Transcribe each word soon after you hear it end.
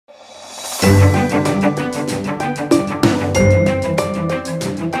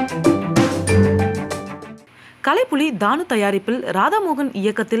கலைப்புலி தானு தயாரிப்பில் ராதா மோகன்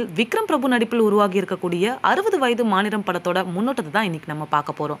இயக்கத்தில் விக்ரம் பிரபு நடிப்பில் உருவாகி இருக்கக்கூடிய 60 வயது மாநிலம் படத்தோட முன்னோட்டத்தை தான் இன்னைக்கு நம்ம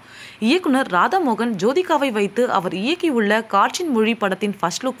பார்க்க போறோம். இயக்குனர் ராதா மோகன் ஜோதிகாவை வைத்து அவர் இயக்கியுள்ள காற்றின் மொழி படத்தின்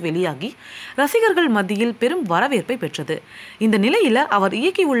ஃபர்ஸ்ட் லுக் வெளியாகி ரசிகர்கள் மத்தியில் பெரும் வரவேற்பை பெற்றது. இந்த நிலையில அவர்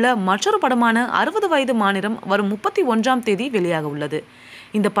இயக்கியுள்ள மற்றொரு படமான 60 வயது மாநிலம் வரும் 31ஆம் தேதி வெளியாக உள்ளது.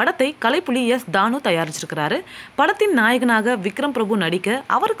 இந்த படத்தை கலைப்புலி தானு தயாரிச்சிருக்கிறாரு. படத்தின் நாயகனாக விக்ரம் பிரபு நடிக்க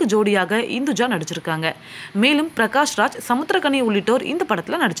அவருக்கு ஜோடியாக இந்துஜா நடிச்சிருக்காங்க. மேலும் பிரகாஷ் ராஜ், சமுத்திரகனி உள்ளிட்டோர் இந்த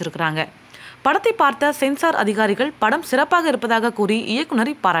படத்துல நடிச்சிருக்கிறாங்க. படத்தை பார்த்த சென்சார் அதிகாரிகள் படம் சிறப்பாக இருப்பதாக கூறி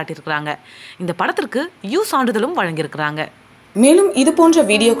இயக்குனரை பாராட்டியிருக்கிறாங்க. இந்த படத்திற்கு யூ சான்றிதழும் வழங்கியிருக்கிறாங்க. மேலும் இது போன்ற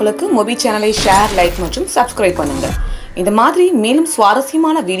வீடியோக்களுக்கு மொபி சேனலை ஷேர், லைக் மற்றும் சப்ஸ்கிரைப் பண்ணுங்க. இந்த மாதிரி மேலும்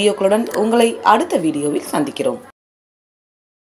சுவாரஸ்யமான வீடியோக்களுடன் உங்களை அடுத்த வீடியோவில் சந்திக்கிறோம்.